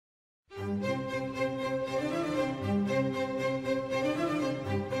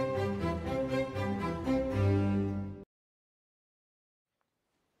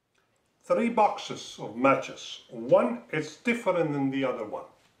3 boxes of matches. One is different than the other one,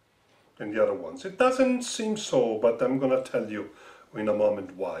 than the other ones. It doesn't seem so, but I'm gonna tell you in a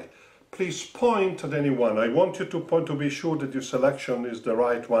moment why. Please point at anyone. I want you to point to be sure that your selection is the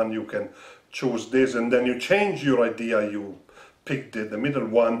right one. You can choose this and then you change your idea. You pick the middle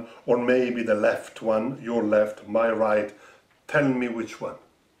one, or maybe the left one, your left, my right. Tell me which one.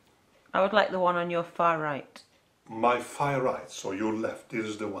 I would like the one on your far right. My far right, so your left, this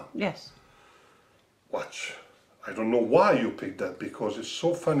is the one. Yes. Watch. I don't know why you picked that, because it's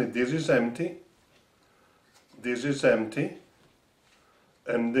so funny. This is empty. This is empty.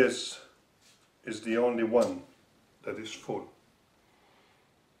 And this is the only one that is full.